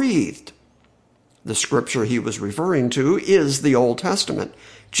God-breathed. The scripture he was referring to is the Old Testament.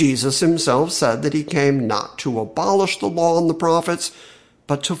 Jesus himself said that he came not to abolish the law and the prophets,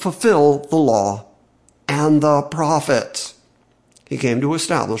 but to fulfill the law and the prophets. He came to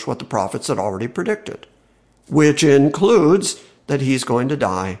establish what the prophets had already predicted, which includes that he's going to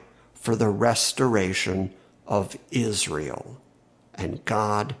die for the restoration of Israel. And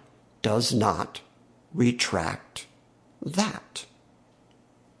God does not retract that.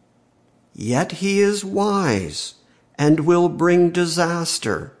 Yet he is wise and will bring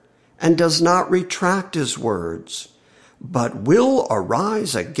disaster, and does not retract his words, but will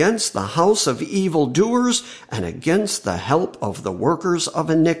arise against the house of evildoers and against the help of the workers of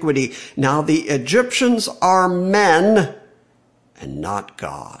iniquity. Now the Egyptians are men and not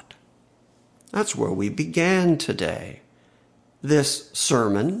God. That's where we began today. This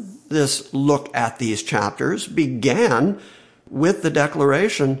sermon, this look at these chapters, began with the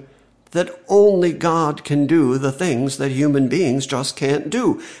declaration that only God can do the things that human beings just can't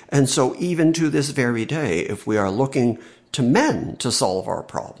do. And so even to this very day, if we are looking to men to solve our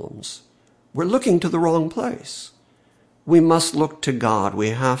problems, we're looking to the wrong place. We must look to God.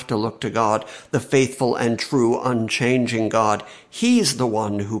 We have to look to God, the faithful and true, unchanging God. He's the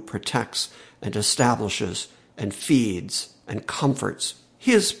one who protects and establishes and feeds and comforts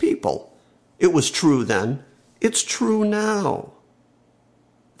his people. It was true then. It's true now.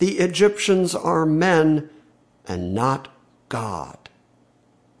 The Egyptians are men and not God.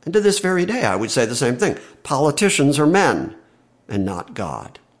 And to this very day, I would say the same thing. Politicians are men and not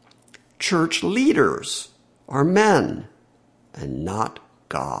God. Church leaders are men and not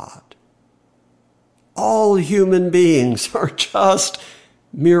God. All human beings are just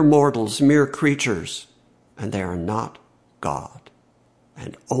mere mortals, mere creatures, and they are not God.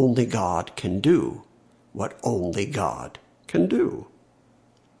 And only God can do what only God can do.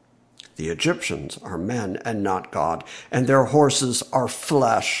 The Egyptians are men and not God, and their horses are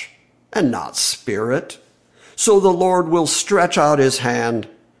flesh and not spirit. So the Lord will stretch out his hand,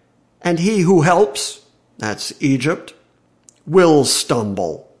 and he who helps, that's Egypt, will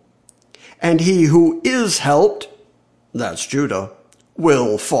stumble. And he who is helped, that's Judah,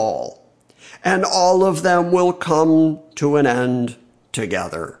 will fall. And all of them will come to an end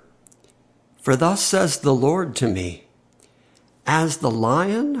together. For thus says the Lord to me, as the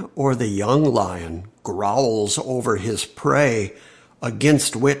lion or the young lion growls over his prey,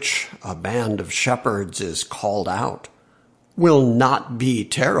 against which a band of shepherds is called out, will not be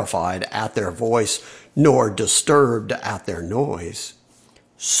terrified at their voice, nor disturbed at their noise,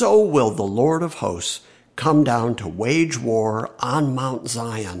 so will the Lord of hosts come down to wage war on Mount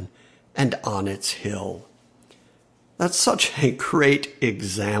Zion and on its hill. That's such a great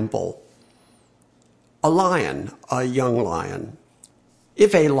example. A lion, a young lion.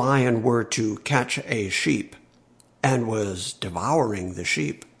 If a lion were to catch a sheep and was devouring the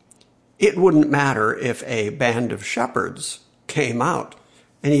sheep, it wouldn't matter if a band of shepherds came out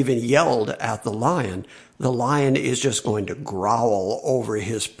and even yelled at the lion. The lion is just going to growl over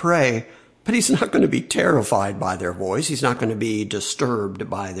his prey, but he's not going to be terrified by their voice. He's not going to be disturbed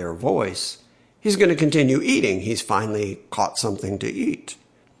by their voice. He's going to continue eating. He's finally caught something to eat.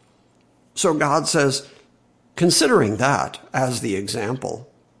 So God says, considering that as the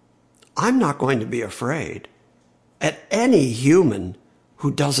example, I'm not going to be afraid at any human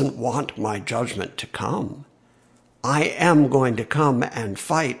who doesn't want my judgment to come. I am going to come and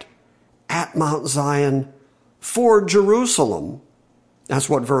fight at Mount Zion for Jerusalem. That's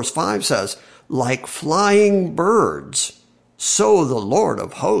what verse 5 says. Like flying birds, so the Lord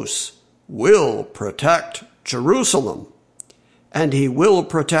of hosts will protect Jerusalem, and he will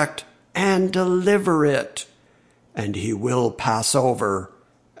protect and deliver it, and he will pass over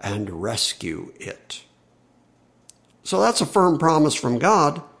and rescue it. So that's a firm promise from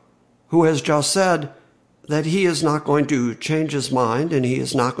God, who has just said that he is not going to change his mind, and he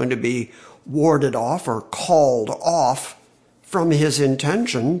is not going to be warded off or called off from his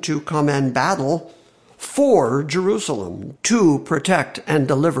intention to come and battle for Jerusalem, to protect and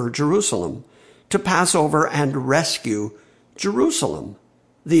deliver Jerusalem, to pass over and rescue Jerusalem,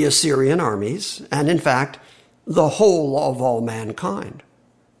 the Assyrian armies, and in fact, the whole of all mankind,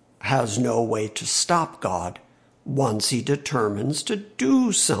 has no way to stop God once he determines to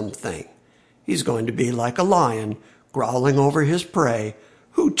do something. He's going to be like a lion growling over his prey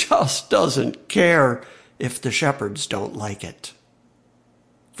who just doesn't care if the shepherds don't like it.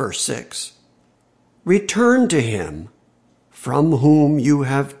 Verse 6, return to him from whom you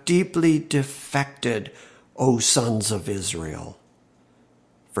have deeply defected, O sons of Israel.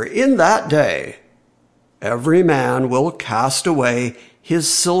 For in that day every man will cast away his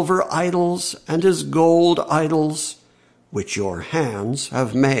silver idols and his gold idols, which your hands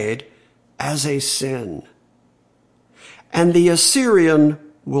have made as a sin. And the Assyrian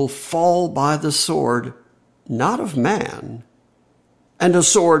will fall by the sword, not of man, and a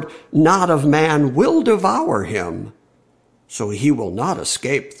sword not of man will devour him, so he will not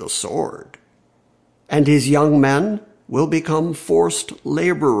escape the sword. And his young men will become forced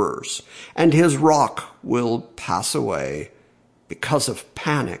laborers, and his rock will pass away because of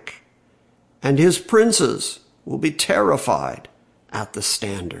panic, and his princes will be terrified at the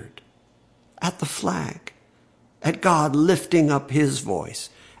standard, at the flag, at God lifting up his voice,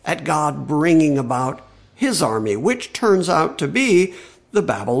 at God bringing about his army, which turns out to be the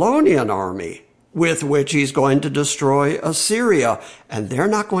Babylonian army, with which he's going to destroy Assyria, and they're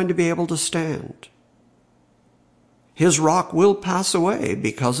not going to be able to stand. His rock will pass away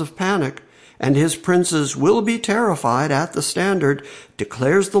because of panic, and his princes will be terrified at the standard,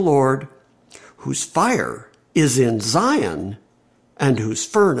 declares the Lord, whose fire is in Zion and whose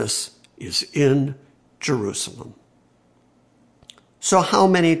furnace is in Jerusalem. So how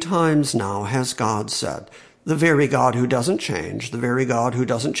many times now has God said, the very God who doesn't change, the very God who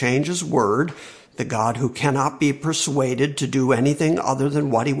doesn't change his word, the God who cannot be persuaded to do anything other than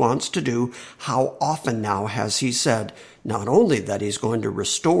what he wants to do, how often now has he said not only that he's going to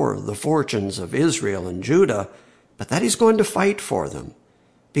restore the fortunes of Israel and Judah, but that he's going to fight for them,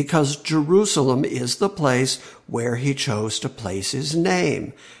 because Jerusalem is the place where he chose to place his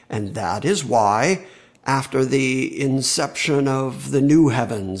name. And that is why, after the inception of the new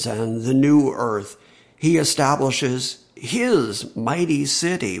heavens and the new earth, he establishes his mighty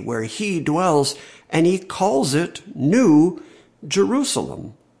city where he dwells, and he calls it new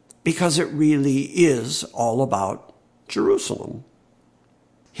Jerusalem, because it really is all about Jerusalem.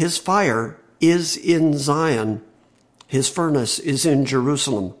 His fire is in Zion. His furnace is in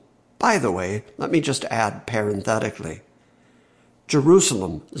Jerusalem. By the way, let me just add parenthetically,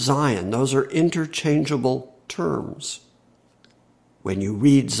 Jerusalem, Zion, those are interchangeable terms. When you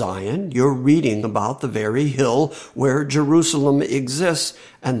read Zion, you're reading about the very hill where Jerusalem exists,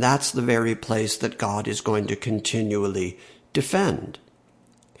 and that's the very place that God is going to continually defend.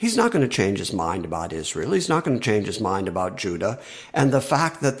 He's not going to change his mind about Israel. He's not going to change his mind about Judah. And the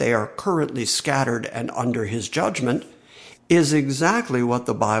fact that they are currently scattered and under his judgment is exactly what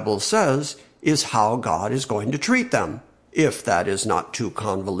the Bible says is how God is going to treat them, if that is not too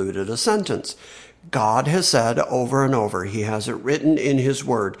convoluted a sentence. God has said over and over, he has it written in his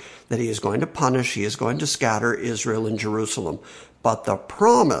word, that he is going to punish, he is going to scatter Israel and Jerusalem. But the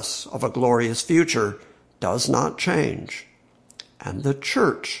promise of a glorious future does not change. And the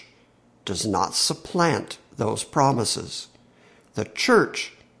church does not supplant those promises. The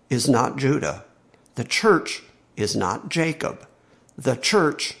church is not Judah. The church is not Jacob. The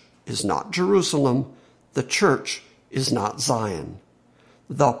church is not Jerusalem. The church is not Zion.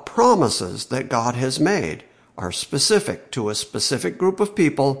 The promises that God has made are specific to a specific group of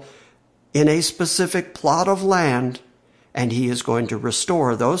people in a specific plot of land, and he is going to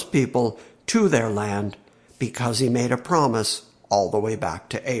restore those people to their land because he made a promise all the way back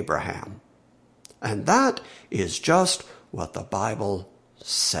to Abraham. And that is just what the Bible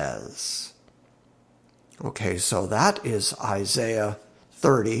says. Okay, so that is Isaiah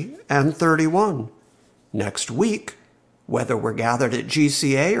 30 and 31. Next week, whether we're gathered at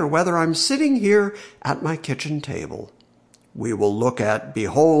GCA or whether I'm sitting here at my kitchen table, we will look at,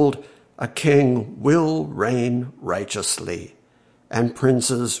 behold, a king will reign righteously, and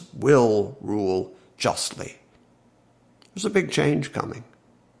princes will rule justly. There's a big change coming.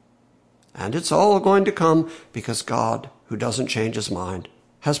 And it's all going to come because God, who doesn't change his mind,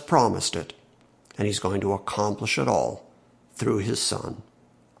 has promised it. And he's going to accomplish it all through his Son,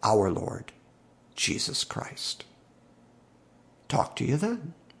 our Lord, Jesus Christ. Talk to you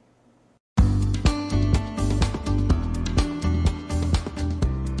then.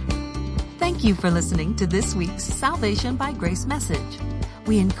 Thank you for listening to this week's Salvation by Grace message.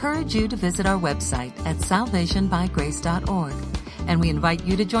 We encourage you to visit our website at salvationbygrace.org, and we invite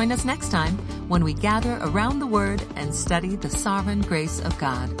you to join us next time when we gather around the Word and study the sovereign grace of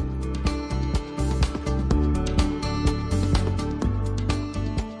God.